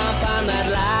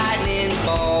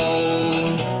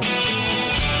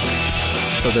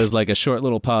 So there's like a short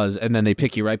little pause, and then they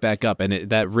pick you right back up, and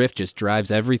that riff just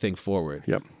drives everything forward.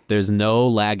 Yep. There's no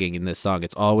lagging in this song.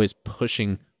 It's always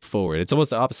pushing forward. It's almost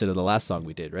the opposite of the last song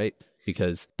we did, right?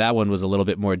 Because that one was a little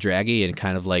bit more draggy and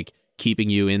kind of like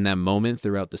keeping you in that moment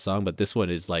throughout the song, but this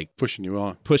one is like pushing you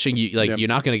on, You're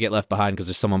not going to get left behind because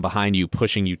there's someone behind you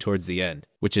pushing you towards the end,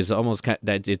 which is almost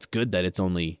that it's good that it's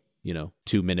only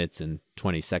 2 minutes and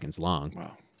 20 seconds long.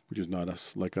 Wow, which is not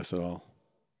like us at all.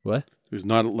 What? It's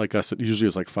not like us. Usually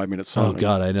it's like 5 minute song. Oh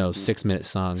God, I know 6 minute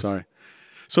songs. Sorry.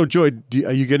 So Joy,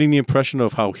 are you getting the impression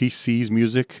of how he sees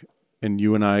music, and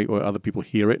you and I or other people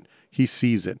hear it? He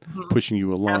sees it pushing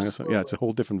you along. Absolutely. Yeah, it's a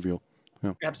whole different view.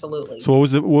 Absolutely. So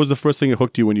what was the first thing that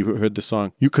hooked you when you heard the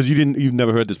song? You've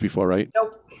never heard this before, right?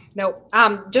 Nope.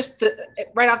 Just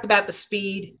right off the bat, the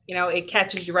speed, it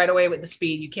catches you right away with the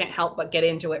speed. You can't help but get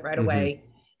into it right away.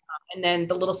 And then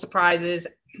the little surprises,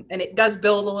 and it does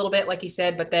build a little bit, like he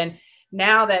said, but then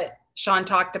now that Sean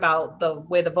talked about the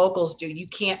way the vocals do, you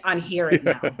can't unhear it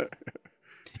now.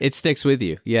 It sticks with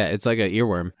you. Yeah, it's like an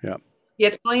earworm. Yeah. Yeah,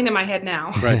 it's playing in my head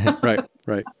now.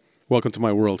 Right. Welcome to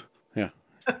my world. Yeah.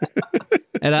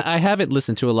 And I haven't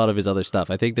listened to a lot of his other stuff.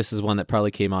 I think this is one that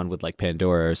probably came on with like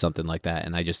Pandora or something like that.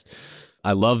 And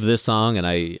I love this song, and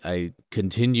I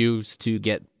continues to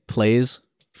get plays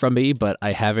from me, but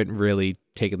I haven't really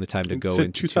taken the time to go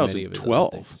into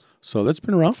 2012. So that's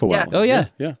been around for a while. Oh yeah.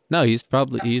 Yeah. No, he's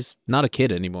not a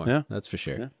kid anymore. Yeah. That's for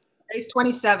sure. Yeah. He's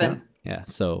 27. Yeah.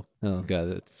 So, oh god,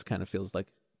 it kind of feels like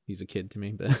he's a kid to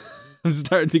me, but I'm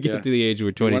starting to get to the age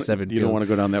where 27. You don't want to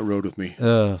go down that road with me.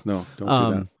 No, don't do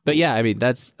that. But yeah, I mean,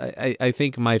 I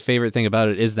think my favorite thing about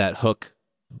it is that hook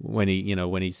when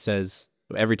he says,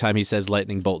 every time he says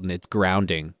lightning bolt, and it's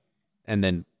grounding and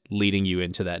then leading you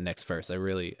into that next verse.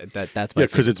 That's my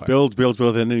because it's part. builds,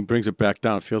 and then he brings it back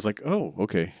down. It feels like, oh,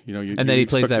 okay, and then he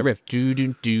plays that riff, do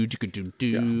do do do do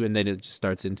do, and then it just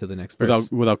starts into the next verse.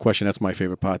 Without question, that's my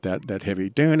favorite part. That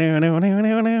heavy.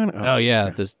 Oh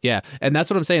yeah, and that's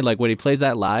what I'm saying. Like when he plays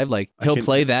that live, like he'll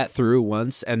play that through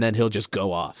once, and then he'll just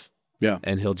go off. Yeah,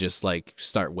 and he'll just like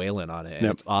start wailing on it, and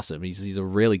it's awesome. He's a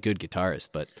really good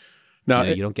guitarist, but. Now,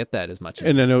 you don't get that as much.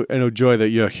 And I know, Joy, that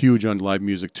you're huge on live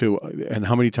music too. And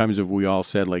how many times have we all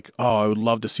said like, "Oh, I would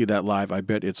love to see that live. I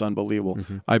bet it's unbelievable.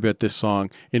 Mm-hmm. I bet this song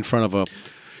in front of a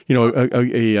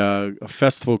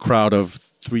festival crowd of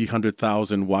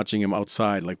 300,000 watching him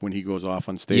outside, like when he goes off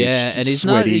on stage." Yeah, and he's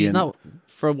not.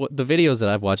 For the videos that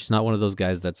I've watched, he's not one of those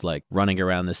guys that's like running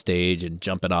around the stage and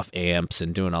jumping off amps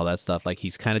and doing all that stuff. Like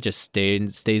he's kind of just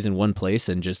stays in one place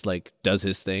and just like does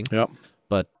his thing. Yep.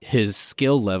 But his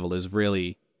skill level is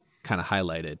really kind of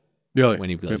highlighted when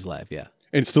he goes live. Yeah.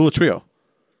 And still a trio.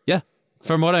 Yeah.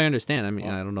 From what I understand. I mean,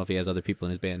 I don't know if he has other people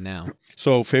in his band now.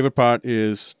 So favorite part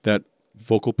is that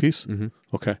vocal piece? Mm-hmm.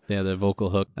 Okay. Yeah, the vocal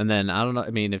hook. And then, I don't know.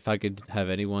 I mean, if I could have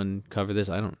anyone cover this,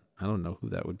 I don't know who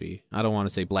that would be. I don't want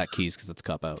to say Black Keys because that's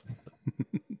cop out.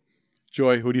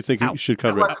 Joy, who do you think you should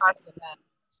cover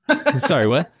it? Sorry,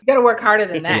 what? You got to work harder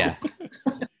than that. Yeah.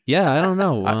 Yeah, I don't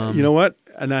know. You know what?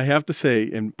 And I have to say,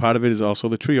 and part of it is also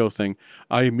the trio thing,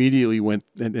 I immediately went,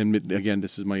 and again,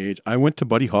 this is my age, I went to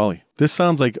Buddy Holly. This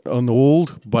sounds like an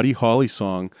old Buddy Holly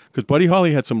song, because Buddy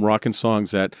Holly had some rockin'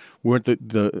 songs that weren't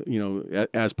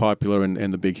as popular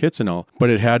and the big hits and all, but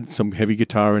it had some heavy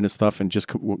guitar and stuff and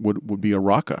just would be a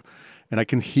rocker. And I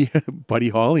can hear Buddy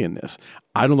Holly in this.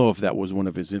 I don't know if that was one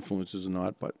of his influences or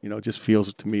not, but it just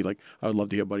feels to me like I would love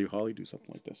to hear Buddy Holly do something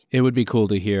like this. It would be cool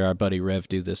to hear our buddy Rev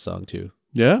do this song too.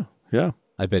 Yeah.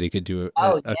 I bet he could do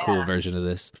a cool version of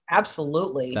this.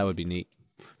 Absolutely. That would be neat.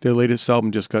 Their latest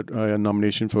album just got a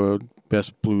nomination for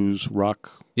Best Blues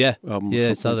Rock album.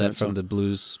 Yeah, I saw that from the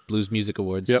Blues Music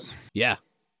Awards. Yep. Yeah,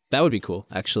 that would be cool,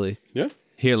 actually. Yeah.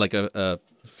 Hear like a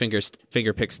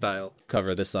finger pick style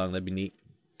cover of this song. That'd be neat.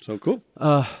 So cool.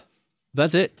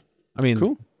 That's it. I mean,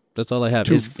 cool. That's all I have.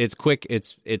 It's quick.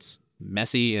 It's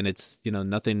messy, and it's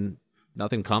nothing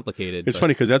complicated. It's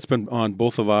funny because that's been on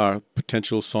both of our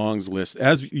potential songs list,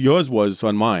 as yours was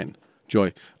on mine,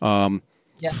 Joy.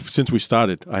 Since we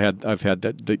started, I've had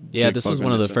that. This was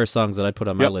one of the first songs that I put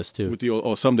on my list too. With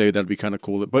the someday that'd be kind of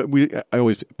cool. But I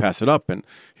always pass it up and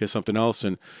hear something else.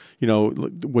 And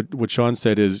what Sean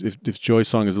said is, if Joy's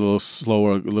song is a little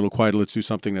slower, a little quieter, let's do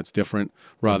something that's different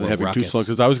rather than having raucous. two songs.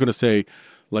 Because I was going to say,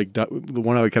 like the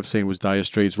one I kept saying was Dire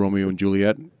Straits' "Romeo and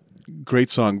Juliet." Great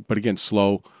song, but again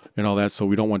slow and all that. So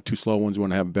we don't want two slow ones. We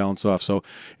want to have them balance off. So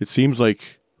it seems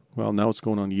like, well, now it's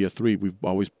going on year 3. We've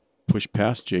always pushed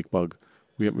past Jake Bugg.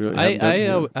 It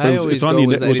was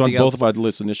on both of our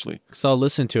lists initially. So I'll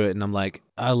listen to it and I'm like,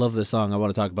 I love this song. I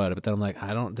want to talk about it, but then I'm like,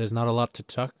 there's not a lot to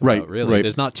talk about. Really, right.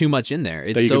 There's not too much in there.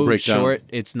 It's so short. Down.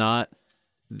 It's not.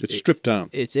 It's stripped down.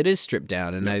 It is stripped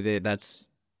down, and that's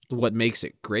what makes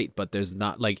it great. But there's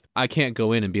not like I can't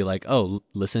go in and be like, oh,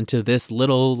 listen to this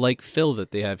little like fill that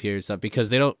they have here and stuff,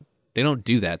 because they don't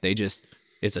do that.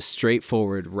 It's a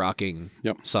straightforward rocking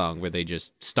song where they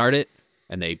just start it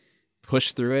and they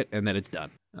push through it and then it's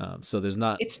done. So there's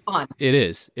not. It's fun. It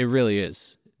is. It really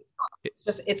is.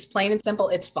 It's plain and simple.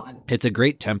 It's fun. It's a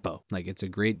great tempo. Like it's a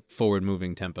great forward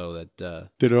moving tempo that.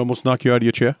 Did it almost knock you out of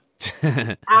your chair?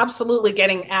 Absolutely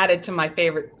getting added to my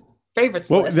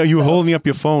favorites list. You were holding up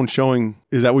your phone showing.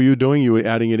 Is that what you were doing? You were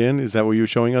adding it in? Is that what you were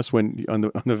showing us on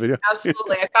the video?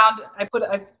 Absolutely.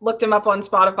 I looked him up on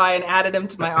Spotify and added him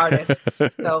to my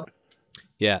artists. So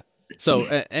yeah. So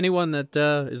anyone that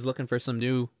is looking for some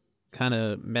new kind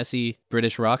of messy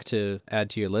British rock to add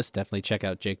to your list, definitely check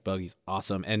out Jake Bugg. He's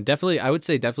awesome. And definitely, I would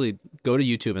say definitely go to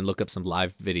YouTube and look up some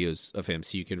live videos of him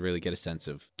so you can really get a sense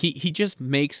of... He just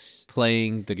makes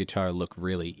playing the guitar look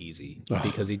really easy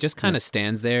because he just kind of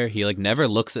stands there. He like never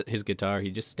looks at his guitar.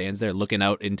 He just stands there looking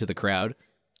out into the crowd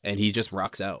and he just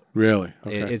rocks out. Really?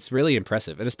 Okay. It's really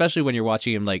impressive. And especially when you're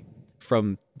watching him like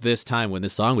from this time when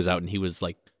this song was out and he was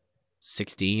like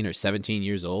 16 or 17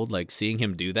 years old, like seeing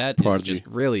him do that Prodigy. is just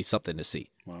really something to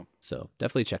see. Wow. So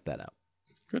definitely check that out.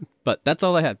 Good. But that's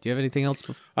all I have. Do you have anything else?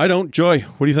 I don't. Joy,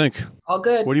 what do you think? All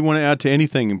good. What do you want to add to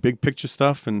anything and big picture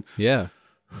stuff? And Yeah.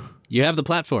 You have the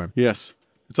platform. yes,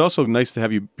 it's also nice to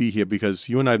have you be here because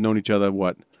you and I have known each other,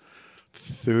 what,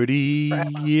 30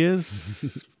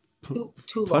 years? Too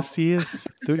Plus years?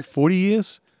 30, 40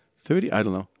 years? 30? I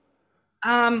don't know.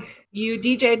 long. You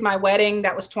DJ'd my wedding.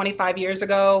 That was 25 years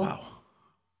ago.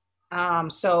 Wow.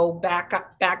 So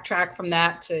backtrack from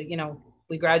that to,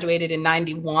 we graduated in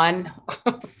 91.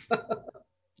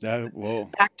 Whoa.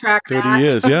 Backtrack 30 that.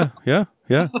 years. Yeah.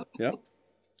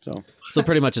 So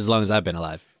pretty much as long as I've been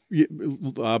alive.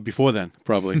 Before then,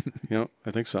 probably.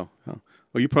 I think so. Yeah.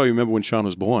 Well, you probably remember when Sean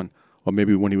was born, or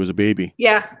maybe when he was a baby.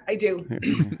 Yeah, I do.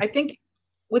 I think,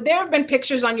 would there have been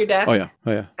pictures on your desk? Oh,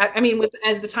 yeah. I mean,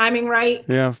 as the timing right?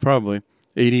 Yeah, probably.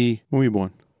 80, when were you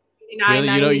born?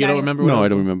 89, Really? You don't remember? No, I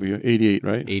don't remember you. 88,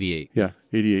 right? 88. Yeah,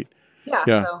 88.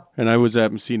 Yeah. So. And I was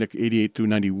at Messina 88 through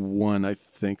 91, I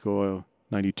think, or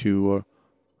 92, or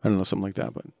I don't know, something like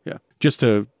that. But yeah, just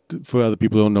for other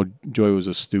people who don't know, Joy was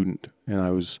a student, and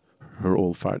I was her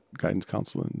old fart guidance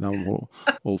counselor. Now I'm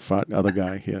old fart other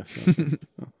guy here. So.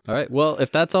 All right. Well,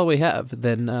 if that's all we have,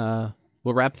 then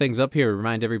we'll wrap things up here.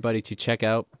 Remind everybody to check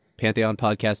out Pantheon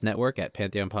Podcast Network at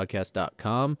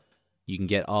pantheonpodcast.com. You can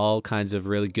get all kinds of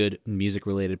really good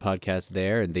music-related podcasts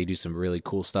there, and they do some really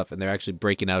cool stuff. And they're actually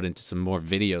breaking out into some more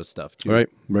video stuff too, Right.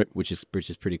 which is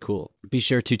pretty cool. Be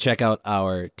sure to check out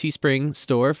our Teespring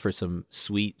store for some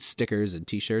sweet stickers and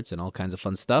T-shirts and all kinds of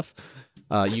fun stuff.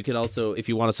 You can also, if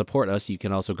you want to support us, you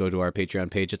can also go to our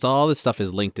Patreon page. It's all this stuff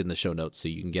is linked in the show notes, so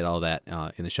you can get all that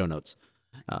in the show notes.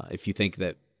 If you think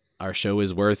that our show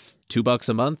is worth $2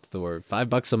 a month or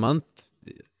 $5 a month,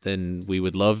 then we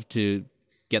would love to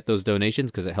get those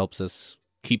donations because it helps us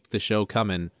keep the show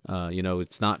coming.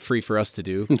 It's not free for us to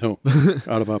do. No,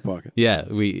 out of our pocket. Yeah,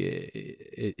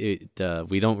 we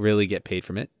don't really get paid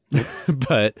from it,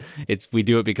 but we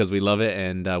do it because we love it,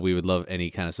 and we would love any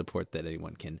kind of support that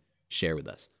anyone can share with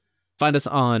us. Find us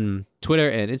on Twitter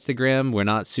and Instagram. We're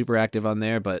not super active on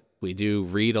there, but we do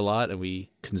read a lot and we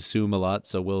consume a lot.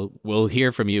 So we'll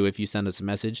hear from you if you send us a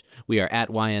message. We are at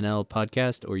YNL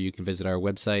Podcast, or you can visit our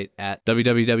website at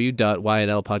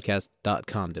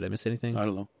www.ynlpodcast.com. Did I miss anything? I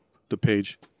don't know. The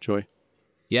page, Joy.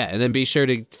 Yeah, and then be sure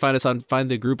to find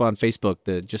the group on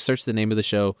Facebook. Just search the name of the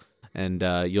show, and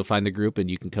you'll find the group, and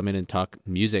you can come in and talk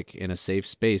music in a safe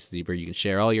space where you can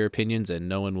share all your opinions, and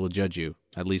no one will judge you,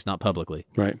 at least not publicly.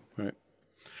 Right.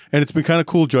 And it's been kind of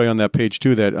cool, Joy, on that page,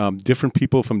 too, that different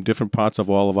people from different parts of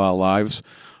all of our lives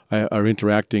are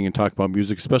interacting and talking about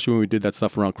music, especially when we did that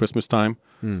stuff around Christmas time.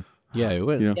 Yeah, it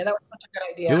was. Yeah, that was such a good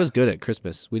idea. It was good at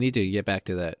Christmas. We need to get back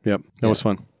to that. Yep, that was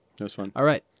fun. All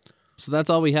right. So that's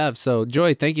all we have. So,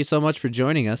 Joy, thank you so much for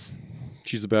joining us.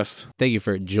 She's the best. Thank you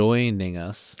for joining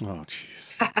us. Oh,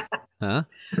 jeez. Huh?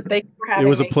 Thank you for having me. It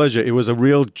was a pleasure. It was a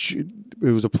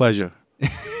pleasure.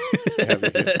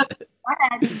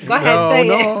 Go ahead, say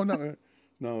it.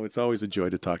 No, it's always a joy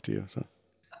to talk to you. So.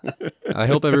 I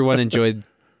hope everyone enjoyed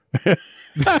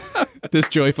this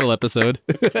joyful episode.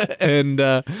 And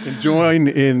join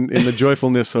in the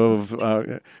joyfulness of,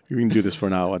 we can do this for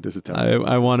an hour. This is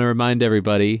I want to remind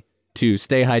everybody to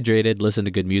stay hydrated, listen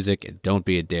to good music, and don't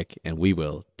be a dick. And we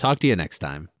will talk to you next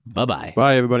time. Bye-bye.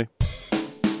 Bye, everybody.